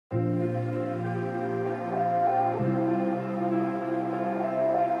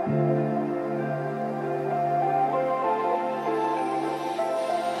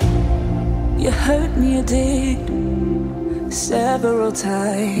hurt me, you did, several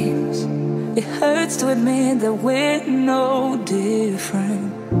times. It hurts to admit that we're no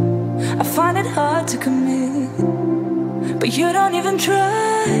different. I find it hard to commit, but you don't even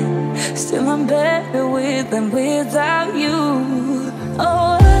try. Still I'm better with than without you.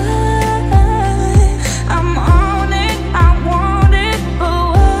 Oh, I'm on it, I want it, but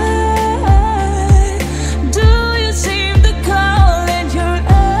why do you seem to call in your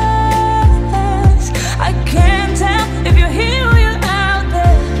eyes? I can't tell if you're here or you're out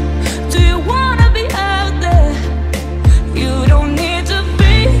there. Do you wanna be out there? You don't need to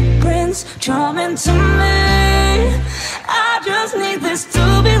be Prince Charming to me. I just need this to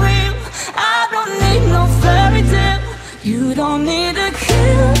be real. I don't need no fairy tale. You don't need a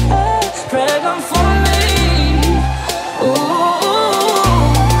killer pregnant for me. Ooh,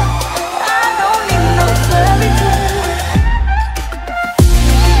 I don't need no fairy tale.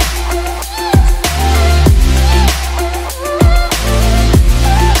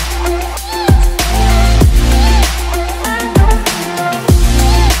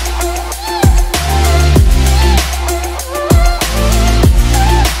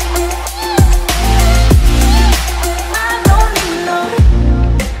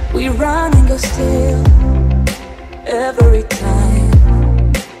 Run and go still every time.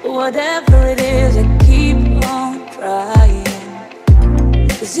 Whatever it is, I keep on trying.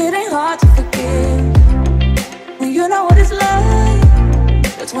 'Cause it ain't hard to forgive when you know what it's like.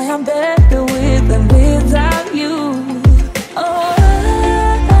 That's why I'm better with than without you. Oh,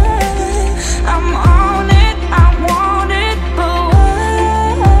 I'm on it, I want it, but why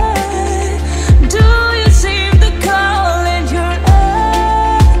do you seem to call in your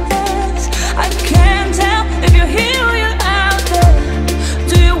eyes? I can't tell if you're here or you're out there.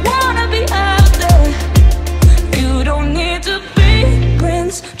 Do you wanna be out there? You don't need to be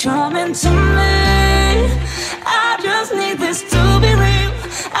Prince Charming to me. I just need this to be real.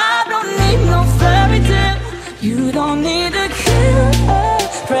 I don't need no fairy tale. You don't need a killer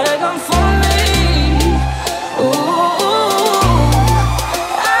pregnant for me. Ooh.